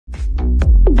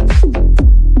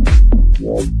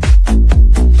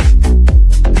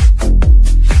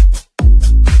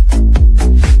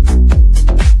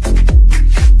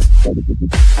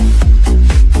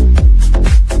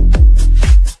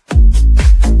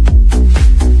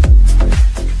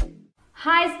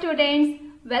Hi students,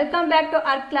 welcome back to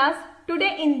our class.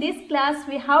 Today in this class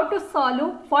we have to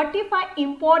solve 45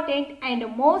 important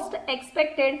and most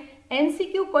expected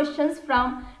MCQ questions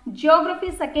from Geography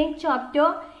second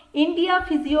chapter, India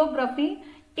Physiography.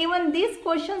 Even these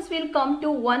questions will come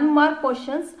to 1 mark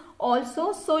questions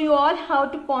also, so you all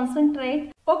have to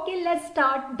concentrate. Okay, let's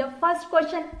start. The first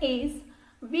question is,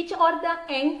 which are the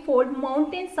endfold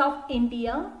mountains of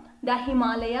India? The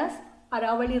Himalayas,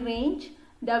 Aravalli range,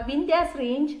 the Vindhyas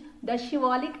range, the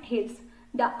Shivalik hills.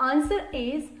 The answer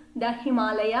is the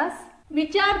Himalayas.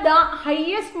 Which are the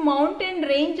highest mountain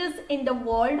ranges in the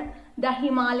world? The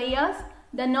Himalayas,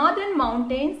 the northern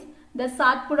mountains, the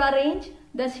Satpura range,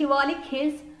 the Shivalik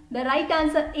hills. The right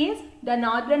answer is the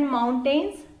northern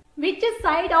mountains. Which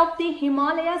side of the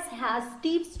Himalayas has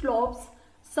steep slopes?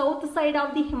 South side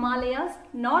of the Himalayas,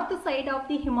 north side of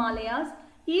the Himalayas,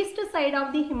 east side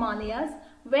of the Himalayas,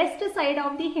 west side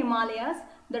of the Himalayas.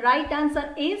 The right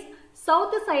answer is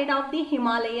south side of the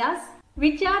Himalayas.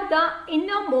 Which are the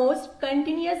innermost,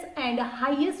 continuous and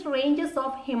highest ranges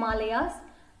of Himalayas?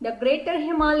 The Greater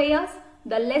Himalayas,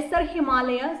 the Lesser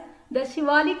Himalayas, the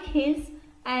Shivalik hills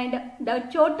and the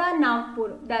Chota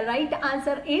Nagpur. The right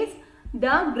answer is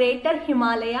the Greater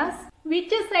Himalayas.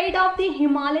 Which side of the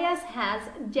Himalayas has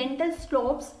gentle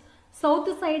slopes? South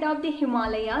side of the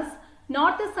Himalayas,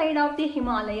 north side of the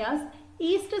Himalayas,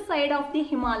 east side of the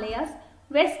Himalayas,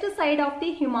 west side of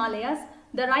the Himalayas.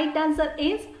 The right answer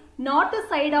is north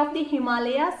side of the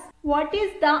Himalayas. What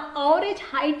is the average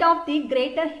height of the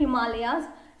Greater Himalayas?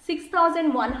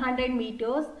 6,100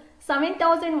 meters,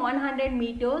 7,100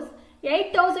 meters,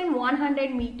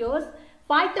 8,100 meters,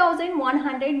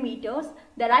 5,100 meters.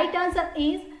 The right answer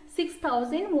is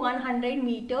 6,100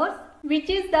 meters. Which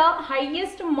is the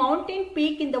highest mountain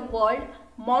peak in the world?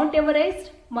 Mount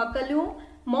Everest, Makalu,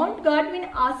 Mount Godwin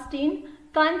Austen,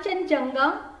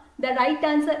 Kanchenjunga. The right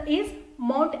answer is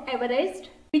Mount Everest.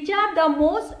 Which are the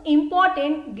most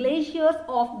important glaciers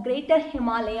of Greater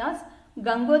Himalayas?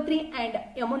 Gangotri and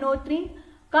Yamunotri,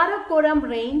 Karakoram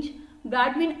range,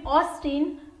 Godwin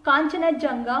Austen,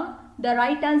 Kanchenjunga. The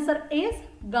right answer is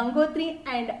Gangotri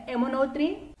and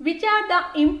Yamunotri. Which are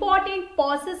the important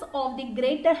passes of the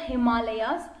Greater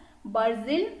Himalayas?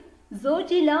 Barzil,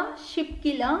 Zojila,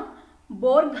 Shipkila,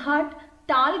 Borghat,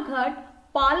 Talghat,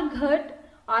 Palghat,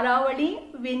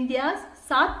 Aravalli, Vindhyas,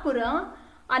 Satpura,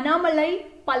 Annamalai,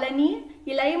 Palani,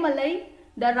 Ilaimalai.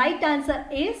 The right answer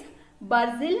is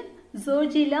Barzil,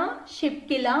 Zojila,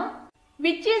 Shipkila.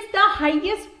 Which is the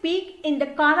highest peak in the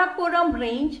Karakoram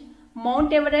range?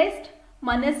 Mount Everest,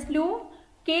 Manaslu,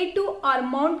 K2 or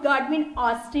Mount Godwin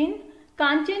Austen,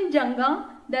 Kanchenjunga.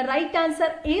 The right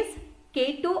answer is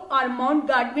K2 or Mount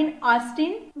Godwin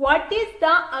Austen. What is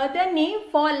the other name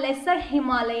for Lesser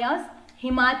Himalayas?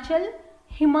 Himachal,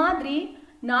 Himadri,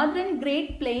 Northern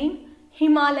Great Plain,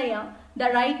 Himalaya.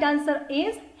 The right answer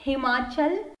is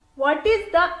Himachal. What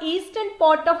is the eastern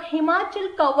part of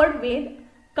Himachal covered with?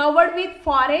 Covered with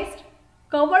forest,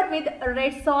 covered with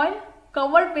red soil,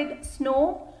 covered with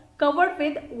snow, covered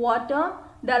with water.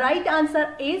 The right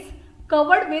answer is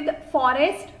covered with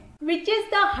forest. Which is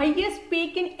the highest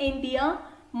peak in India?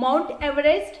 Mount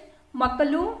Everest,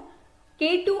 Makalu,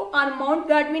 K2 or Mount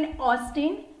Godwin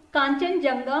Austen,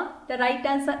 Kanchenjunga. The right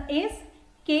answer is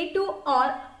K2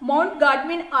 or Mount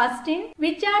Godwin Austen.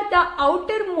 Which are the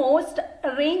outermost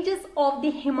ranges of the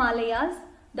Himalayas?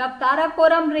 The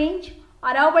Karakoram range,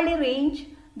 Aravalli range,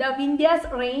 the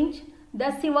Vindhyas range, the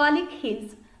Shivalik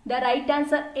hills. The right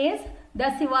answer is the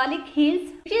Shivalik hills.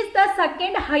 Which is the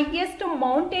second highest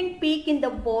mountain peak in the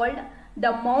world?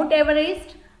 The Mount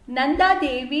Everest, Nanda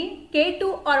Devi,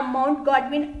 K2 or Mount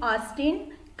Godwin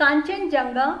Austen,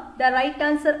 Kanchenjunga. The right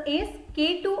answer is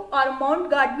K2 or Mount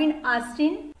Godwin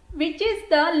Austen. Which is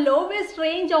the lowest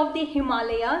range of the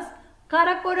Himalayas?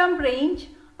 Karakoram range,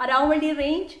 Aravalli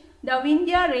range, the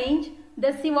Vindhya range, the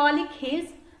Shivalik hills.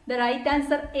 The right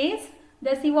answer is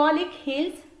the Shivalik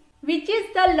hills. Which is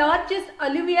the largest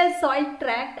alluvial soil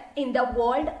tract in the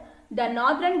world? The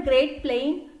Northern Great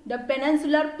Plain, the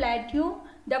Peninsular Plateau,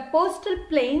 the coastal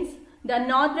plains, the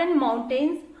northern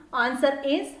mountains. Answer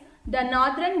is the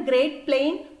Northern Great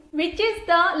Plain. Which is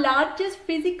the largest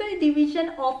physical division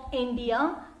of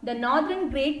India? The Northern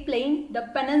Great Plain, the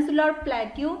Peninsular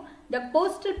Plateau, the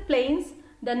coastal plains,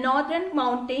 the northern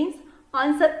mountains.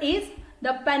 Answer is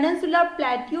the Peninsular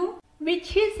Plateau.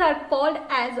 Which hills are called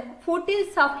as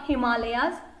foothills of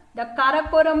Himalayas? The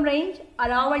Karakoram range,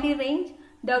 Aravalli range,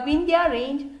 the Vindhya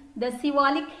range, the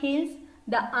Shivalik hills.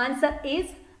 The answer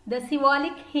is the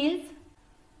Shivalik hills.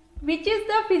 Which is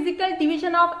the physical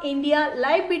division of India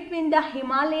lie between the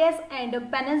Himalayas and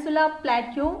Peninsula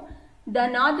Plateau? The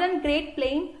Northern Great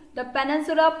Plain, the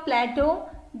Peninsula Plateau,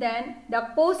 then the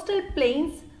coastal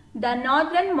plains, the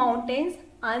northern mountains.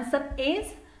 Answer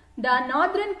is the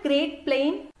Northern Great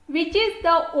Plain, which is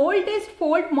the oldest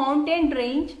fold mountain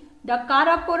range, the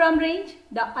Karakoram range,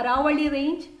 the Aravali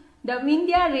range, the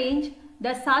Vindhya range, the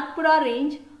Satpura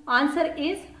range. Answer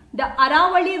is the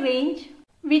Aravali range,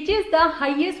 which is the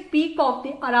highest peak of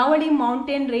the Aravali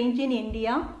mountain range in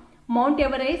India. Mount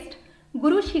Everest,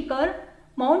 Guru Shikhar,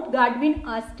 Mount Godwin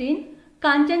Austen,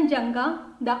 Kanchenjunga.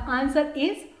 The answer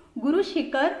is Guru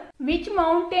Shikhar. Which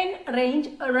mountain range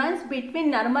runs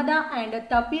between Narmada and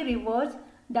Tapi rivers?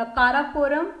 The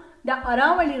Karakoram, the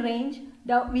Aravali range,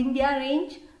 the Vindhya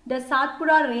range, the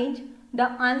Satpura range. The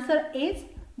answer is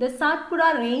the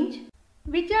Satpura range.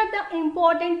 Which are the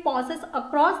important passes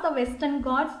across the Western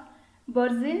Ghats?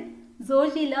 Brazil,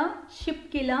 Zojila,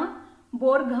 Shipkila,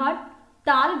 Borghat,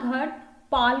 Talghat,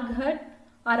 Palghat,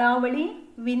 Aravali,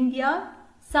 Vindhya,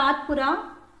 Satpura,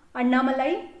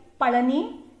 Annamalai,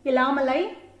 Palani,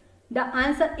 Ilamalai. The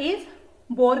answer is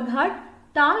Borghat,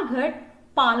 Talghat,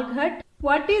 Palghat.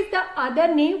 What is the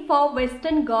other name for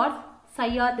Western Ghats?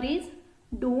 Sahyadris,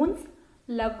 dunes,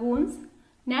 lagoons,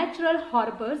 natural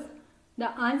harbors. The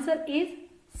answer is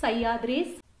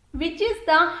Sahyadris. Which is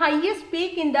the highest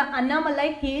peak in the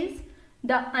Annamalai hills?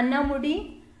 The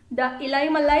Annamudi, the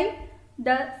Ilaimalai,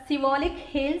 the Sivalik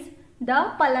hills,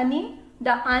 the Palani.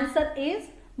 The answer is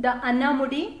the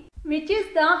Annamudi. Which is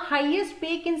the highest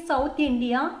peak in South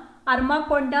India?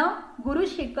 Armakonda, Guru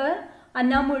Shikhar,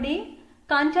 Annamudi,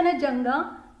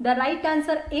 Kanchenjunga. The right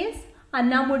answer is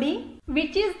Annamudi.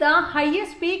 Which is the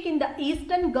highest peak in the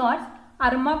Eastern Ghats?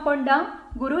 Armakonda,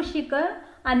 Guru Shikhar,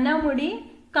 Annamudi,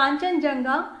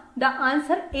 Kanchenjunga. The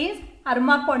answer is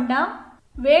Armakonda.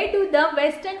 Where do the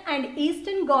Western and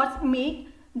Eastern Ghats meet?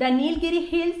 The Nilgiri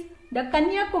hills, the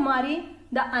Kanyakumari,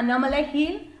 the Annamalai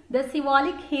hill, the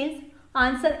Sivalik hills.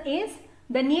 Answer is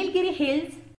the Nilgiri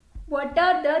hills. What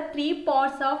are the three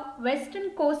parts of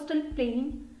Western coastal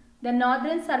plain? The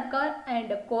Northern Sarkar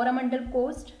and Coromandel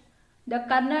coast, the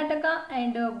Karnataka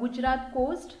and Gujarat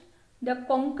coast, the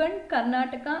Konkan,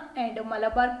 Karnataka and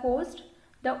Malabar coast,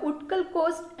 the Utkal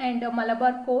coast and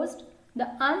Malabar coast. The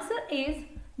answer is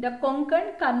the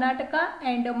Konkan, Karnataka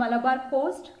and Malabar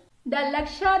coast. The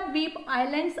Lakshadweep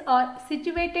Islands are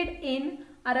situated in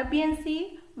Arabian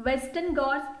Sea, Western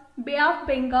Ghats, Bay of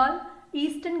Bengal,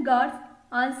 Eastern Ghats.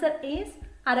 Answer is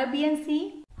Arabian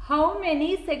Sea. How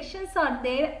many sections are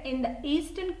there in the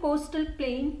Eastern coastal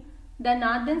plain? The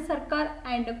Northern Sarkar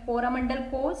and Coromandel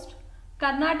coast,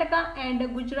 Karnataka and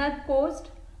Gujarat coast,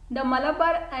 the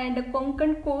Malabar and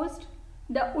Konkan coast,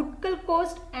 the Utkal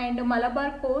coast and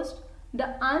Malabar coast.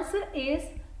 The answer is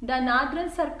the Northern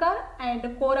Sarkar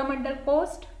and Coromandel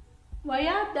coast. Why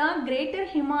are the Greater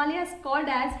Himalayas called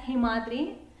as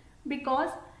Himadri?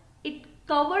 Because it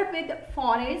covered with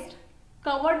forest,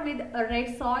 covered with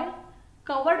red soil,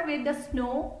 covered with the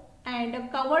snow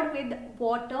and covered with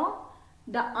water.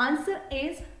 The answer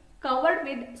is covered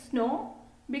with snow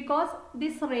because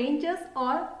these ranges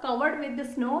are covered with the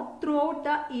snow throughout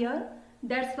the year.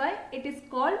 That's why it is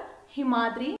called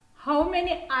Himadri. How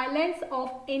many islands of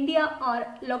India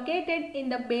are located in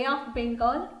the Bay of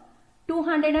Bengal?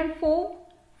 204,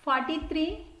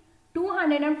 43,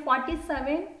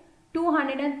 247,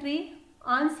 203.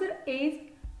 Answer is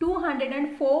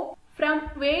 204. From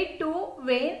where to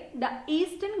where the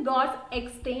Eastern Ghats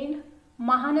extend?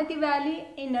 Mahanadi Valley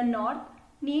in the north,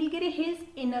 Nilgiri Hills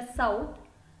in the south,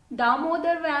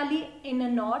 Damodar Valley in the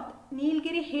north,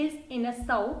 Nilgiri Hills in the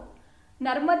south,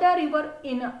 Narmada River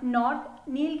in the north,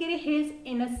 Nilgiri Hills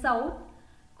in the south,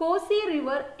 Kosi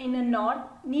River in the north,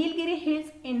 Nilgiri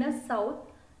Hills in the south.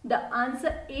 The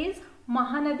answer is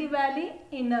Mahanadi Valley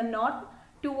in the north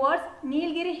towards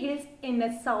Nilgiri Hills in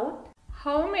the south.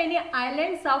 How many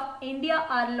islands of India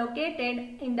are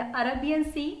located in the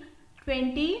Arabian Sea?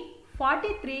 20,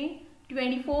 43,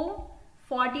 24,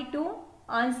 42.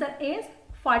 Answer is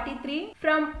 43.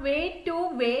 From where to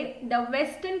where the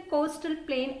western coastal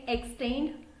plain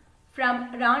extend?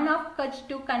 From Rann of Kutch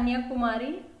to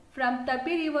Kanyakumari, from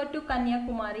Tapi River to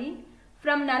Kanyakumari,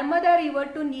 from Narmada River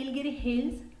to Nilgiri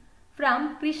Hills,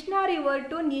 from Krishna River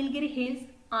to Nilgiri Hills.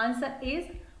 Answer is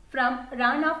from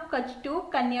Rann of Kutch to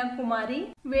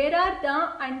Kanyakumari. Where are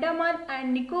the Andaman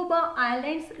and Nicobar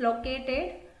Islands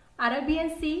located?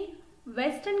 Arabian Sea,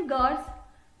 Western Ghats,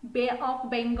 Bay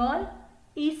of Bengal,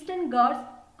 Eastern Ghats.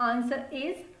 Answer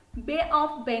is Bay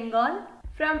of Bengal.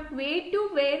 From where to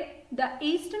where the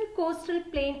eastern coastal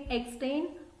plain extend?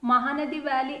 Mahanadi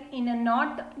Valley in the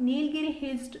north, Nilgiri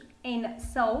Hills in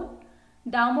south,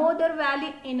 Damodar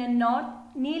Valley in the north,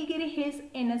 Nilgiri Hills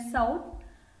in the south.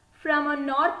 From a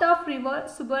north of river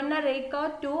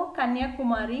Subarnarekha to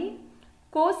Kanyakumari.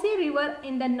 Kosi river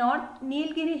in the north,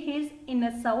 Nilgiri hills in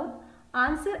the south.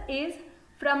 Answer is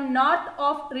from north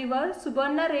of river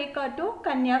Subarnarekha to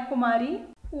Kanyakumari.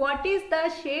 What is the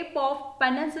shape of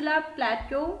Peninsula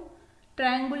Plateau?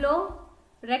 Triangular,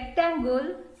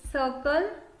 rectangle, circle,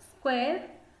 square.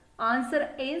 Answer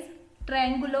is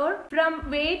triangular. From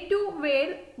where to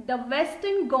where the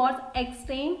Western Ghats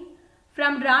extend?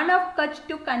 From Rann of Kutch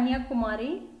to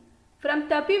Kanyakumari. From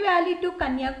Tapi Valley to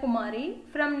Kanyakumari.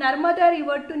 From Narmada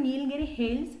River to Nilgiri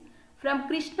Hills. From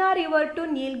Krishna River to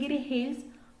Nilgiri Hills.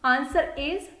 Answer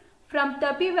is from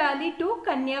Tapi Valley to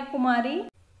Kanyakumari.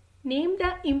 Name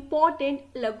the important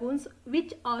lagoons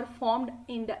which are formed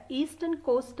in the eastern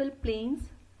coastal plains.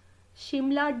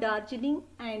 Shimla, Darjeeling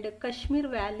and Kashmir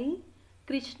Valley.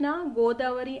 Krishna,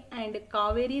 Godavari and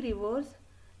Kaveri rivers.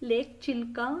 Lake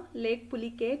Chilka, Lake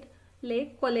Pulicat,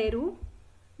 Lake Koleru.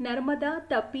 Narmada,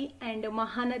 Tapi and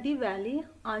Mahanadi Valley.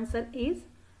 Answer is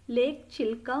Lake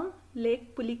Chilka,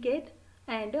 Lake Pulicat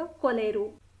and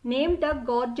Koleru. Name the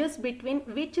gorges between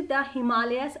which the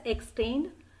Himalayas extend.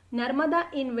 Narmada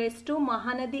in west to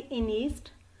Mahanadi in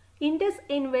east. Indus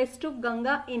in west to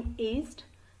Ganga in east.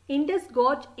 Indus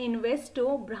Gorge in west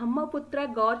to Brahmaputra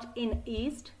Gorge in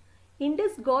east.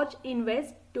 Indus Gorge in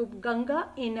west to Ganga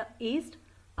in east.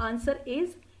 Answer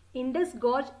is Indus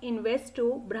Gorge in west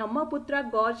to Brahmaputra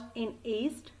Gorge in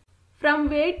east. From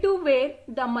where to where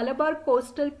the Malabar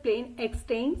coastal plain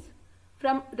extends?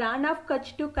 From Rann of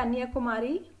Kutch to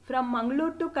Kanyakumari. From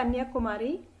Mangalore to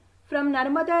Kanyakumari. From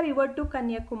Narmada River to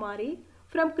Kanyakumari.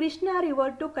 From Krishna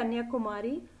River to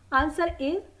Kanyakumari. Answer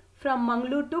is from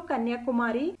Mangalore to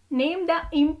Kanyakumari. Name the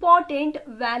important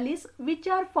valleys which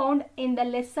are found in the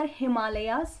lesser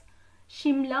Himalayas.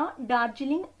 Shimla,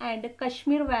 Darjeeling and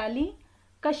Kashmir Valley.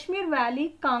 Kashmir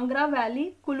Valley, Kangra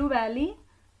Valley, Kulu Valley.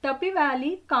 Tapi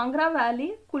Valley, Kangra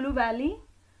Valley, Kulu Valley.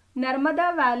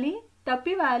 Narmada Valley,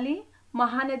 Tapi Valley,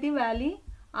 Mahanadi Valley.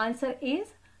 Answer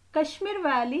is Kashmir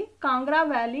Valley, Kangra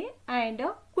Valley and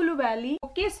Kulu Valley.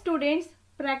 Okay students,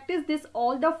 practice this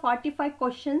all the 45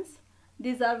 questions.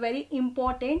 These are very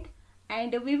important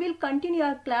and we will continue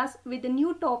our class with a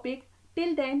new topic.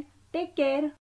 Till then, take care.